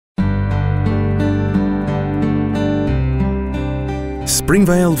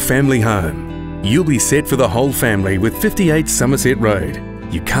Springvale Family Home. You'll be set for the whole family with 58 Somerset Road.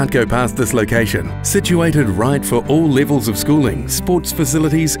 You can't go past this location, situated right for all levels of schooling, sports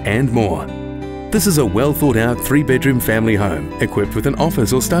facilities and more. This is a well thought out 3-bedroom family home equipped with an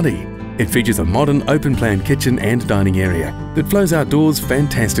office or study. It features a modern open plan kitchen and dining area that flows outdoors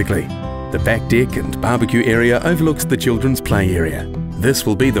fantastically. The back deck and barbecue area overlooks the children's play area. This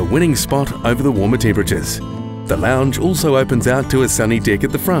will be the winning spot over the warmer temperatures. The lounge also opens out to a sunny deck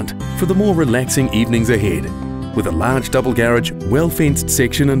at the front for the more relaxing evenings ahead. With a large double garage, well-fenced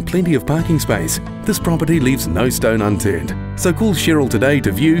section and plenty of parking space, this property leaves no stone unturned. So call Cheryl today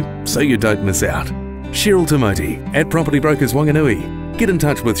to view so you don't miss out. Cheryl Timoti at Property Brokers Wanganui. Get in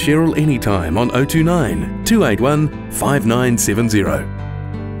touch with Cheryl anytime on 029 281 5970.